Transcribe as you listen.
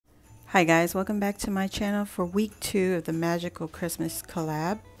Hi guys, welcome back to my channel for week 2 of the Magical Christmas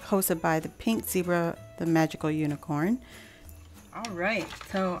Collab, hosted by the Pink Zebra, the Magical Unicorn. Alright,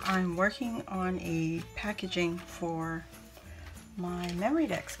 so I'm working on a packaging for my memory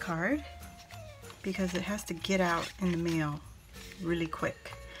DEX card because it has to get out in the mail really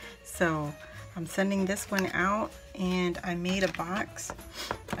quick. So I'm sending this one out and I made a box.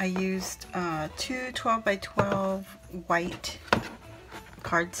 I used 2 12 by 12 white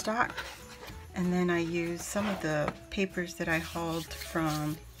cardstock, and then I used some of the papers that I hauled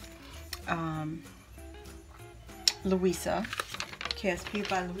from Louisa, KSP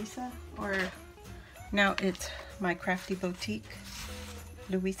by Louisa, or now it's My Crafty Boutique,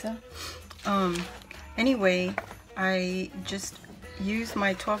 Louisa. Anyway, I just used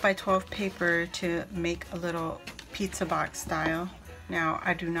my 12 by 12 paper to make a little pizza box style. Now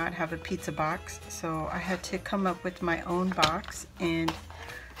I do not have a pizza box, so I had to come up with my own box, and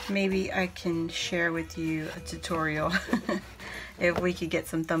maybe I can share with you a tutorial if we could get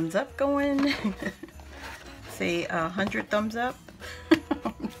some thumbs up going. Say 100 thumbs up.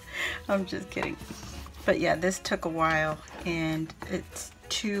 I'm just kidding. But yeah, this took a while, and it's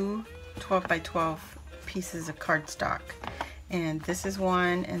 2 12 by 12 pieces of cardstock, and this is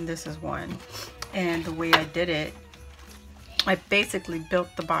one and this is one. And the way I did it, I basically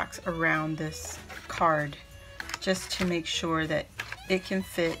built the box around this card just to make sure that it can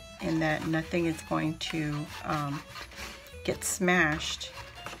fit and that nothing is going to get smashed.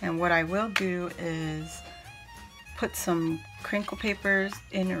 And what I will do is put some crinkle papers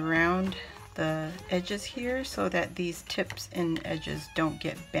in around the edges here so that these tips and edges don't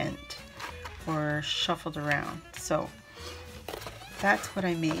get bent or shuffled around. So that's what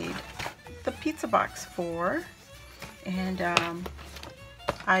I made the pizza box for. And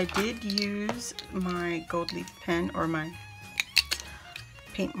I did use my gold leaf pen, or my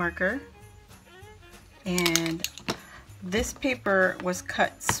paint marker, and this paper was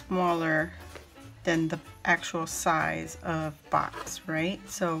cut smaller than the actual size of box, right?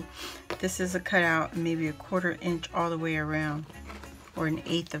 So this is a cutout maybe a 1/4 inch all the way around, or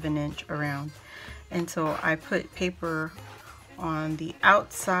 1/8 of an inch around. And so I put paper on the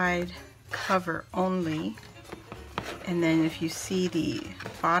outside cover only, and then if you see the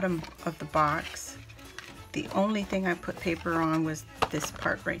bottom of the box, the only thing I put paper on was this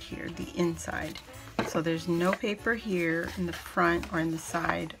part right here, the inside. So there's no paper here in the front or in the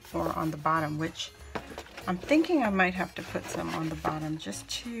side or on the bottom, which I'm thinking I might have to put some on the bottom just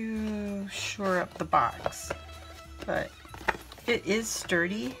to shore up the box. But it is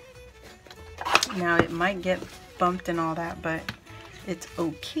sturdy. Now it might get bumped and all that, but it's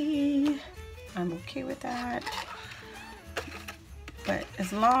okay. I'm okay with that. But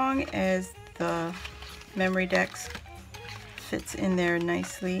as long as the memory DEX fits in there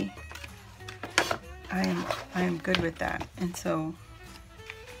nicely, I am good with that. And so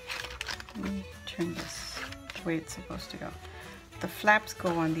let me turn this the way it's supposed to go. The flaps go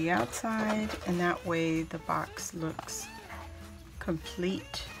on the outside, and that way the box looks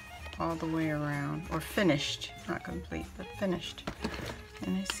complete all the way around, or finished, not complete, but finished.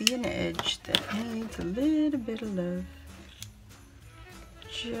 And I see an edge that needs a little bit of love,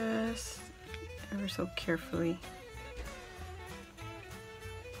 just ever so carefully.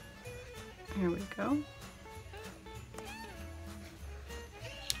 There we go.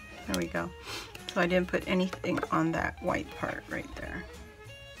 There we go. So I didn't put anything on that white part right there.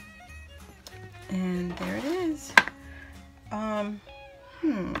 And there it is.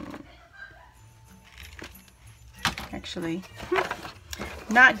 Actually,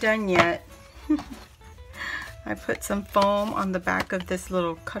 not done yet. I put some foam on the back of this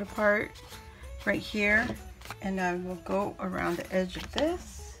little cut apart right here, and I will go around the edge of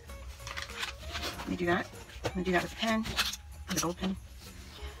this. Let me do that. I'm gonna do that with a pen, with a gold pen,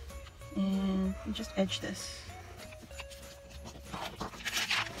 and just edge this.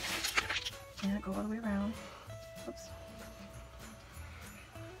 And go all the way around. Oops.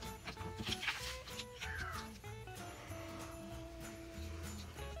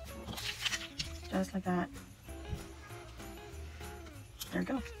 Just like that. There we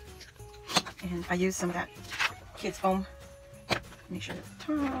go. And I use some of that kids foam. Make sure it's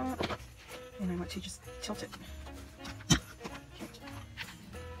top. And I want to just tilt it. Okay.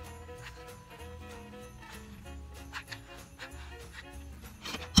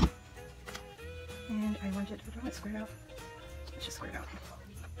 And I want it to square it out. Let's just square it out.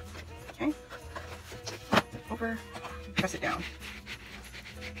 Okay. Over. Press it down.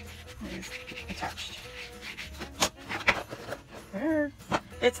 It is attached. There.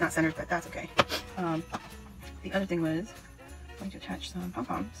 It's not centered, but that's okay. The other thing was going to attach some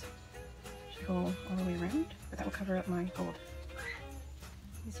pom-poms go all the way around, but that will cover up my gold.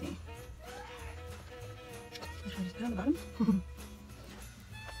 Let me see. Should I just put it on the bottom?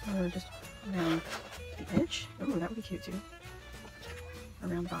 Or just around the edge? Oh, that would be cute too.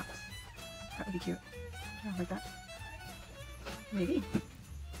 Around the box. That would be cute. Yeah, like that. Maybe.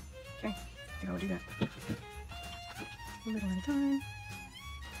 Okay, I think I'll do that. A little at a time.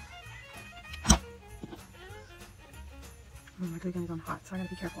 Oh, my glue gun is on hot, so I gotta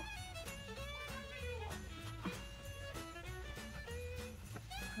be careful.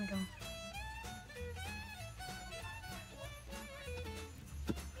 There we go.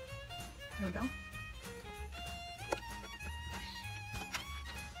 There we go.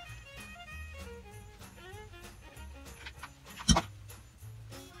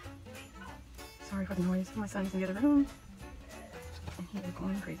 Sorry for the noise. My son's in the other room, and he is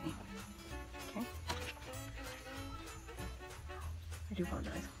going crazy. Okay. I do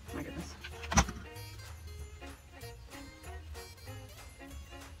apologize. My goodness. I'm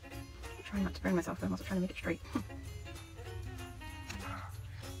trying not to burn myself, but I'm also trying to make it straight.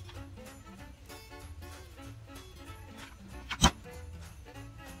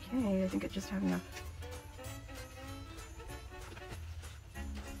 Okay, I think I just have enough.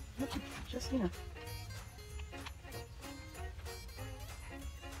 Yep, just enough.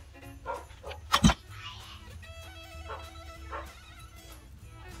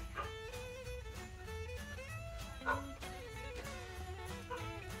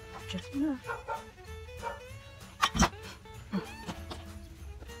 Just enough.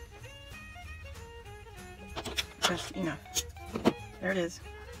 Just enough. There it is.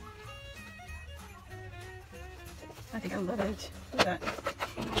 I think I love it. Look at that.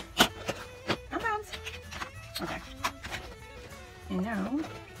 Bounce. Okay. And now,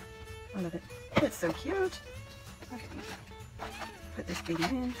 I love it. It's so cute. Okay. Put this baby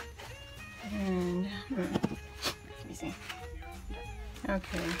in. And, let me see.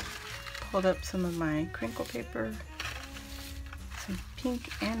 Okay. Pulled up some of my crinkle paper. Some pink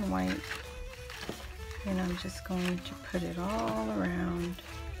and white. And I'm just going to put it all around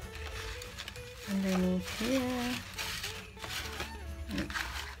underneath here. It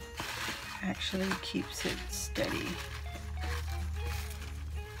actually keeps it steady.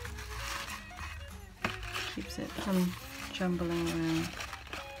 Keeps it from jumbling around.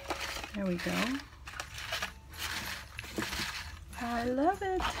 There we go. I love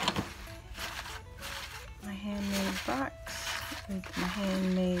it. My handmade box with my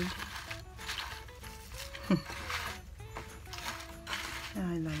handmade.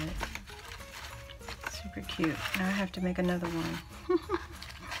 I love it. Super cute. Now I have to make another one.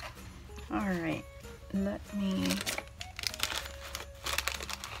 Alright, let me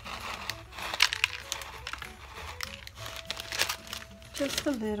just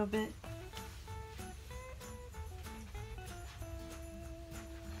a little bit.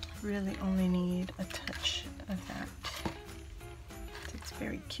 Really only need a touch of that. It's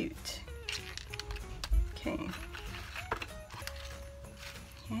very cute. Okay.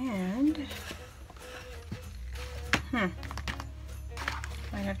 And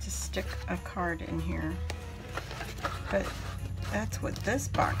I have to stick a card in here, but that's what this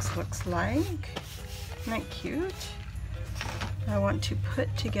box looks like. Isn't that cute? I want to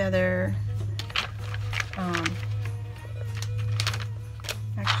put together,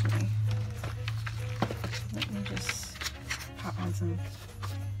 actually, let me just pop on some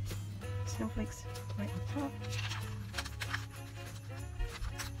snowflakes right on top.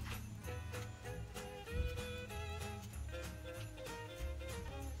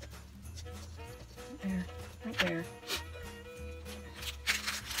 There, right there.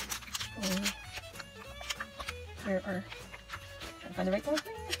 Oh, there are, trying to find the right one.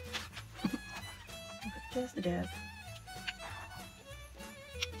 Just a dab.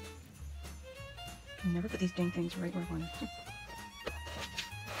 Can never put these dang things right where I want them.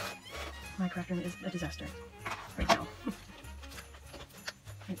 My craft room is a disaster right now.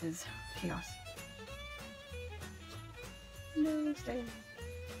 It is chaos. No, stay.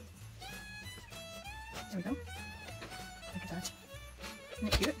 There we go. Look at that. Isn't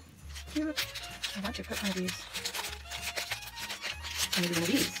it cute? Cute. I want to put one of these. Maybe one of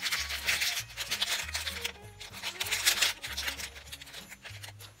these.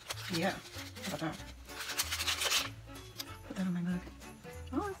 Yeah. How about that? Put that on my mug.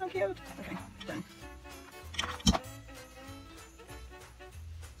 Oh, it's so cute. Okay, done. Put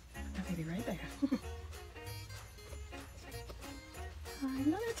that baby right there. I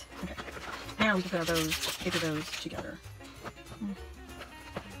love it. Okay. Now we can put either of those together.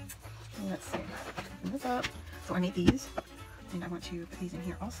 Let's see. Open this up. So I need these. And I want to put these in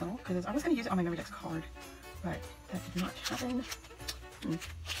here also, because I was going to use it on my memory DEX card, but that did not happen. Let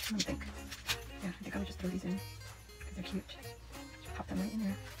me think. Yeah, I think I would just throw these in, because they're cute. Just pop them right in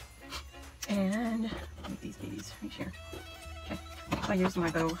there. And make these babies right here. Okay, so I used my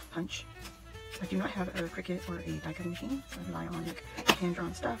bow punch. I do not have a Cricut or a die cutting machine, so I rely on like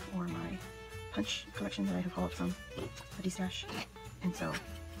hand-drawn stuff or my punch collection that I have hauled from a D-stash. And so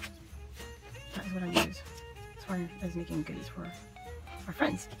that is what I use as far as making goodies for our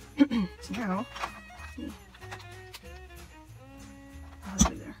friends. So now, I'll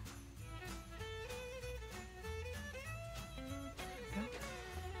put it there. There we go.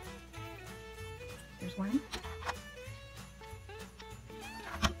 There's one.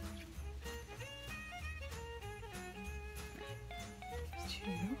 There's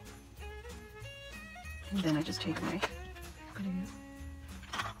two. And then I just take my glue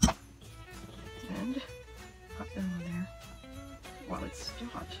and pop them on there while it's still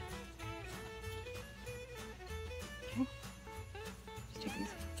hot. Okay. Just take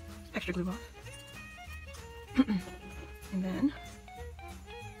these extra glue off. And then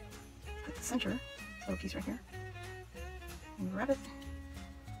put the center little piece right here and grab it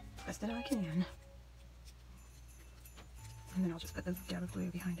best that I can. And then I'll just put the dab of glue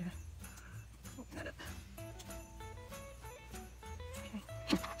behind it. Open that up. Okay.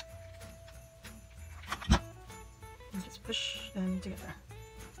 And just push them together.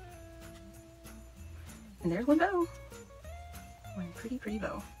 And there's one bow. One pretty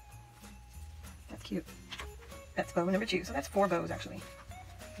bow. That's cute. That's bow number 2. So that's 4 bows actually.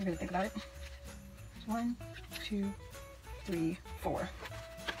 I'm gonna think about it. 1, 2, 3, 4.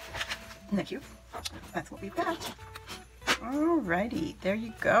 Isn't that cute? That's what we've got. Alrighty, there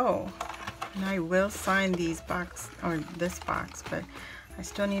you go. And I will sign these box, or this box, but I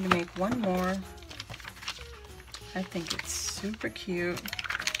still need to make one more. I think it's super cute.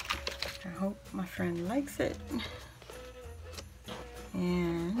 I hope my friend likes it.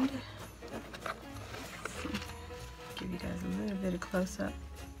 And let's see, give you guys a little bit of close-up.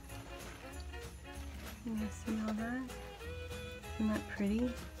 You guys see all that? Isn't that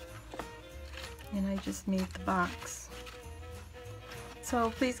pretty? And I just made the box.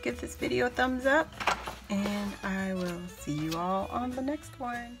 So please give this video a thumbs up, and I will see you all on the next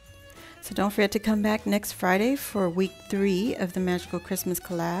one. So don't forget to come back next Friday for week 3 of the Magical Christmas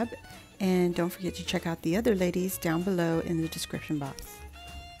Collab, and don't forget to check out the other ladies down below in the description box.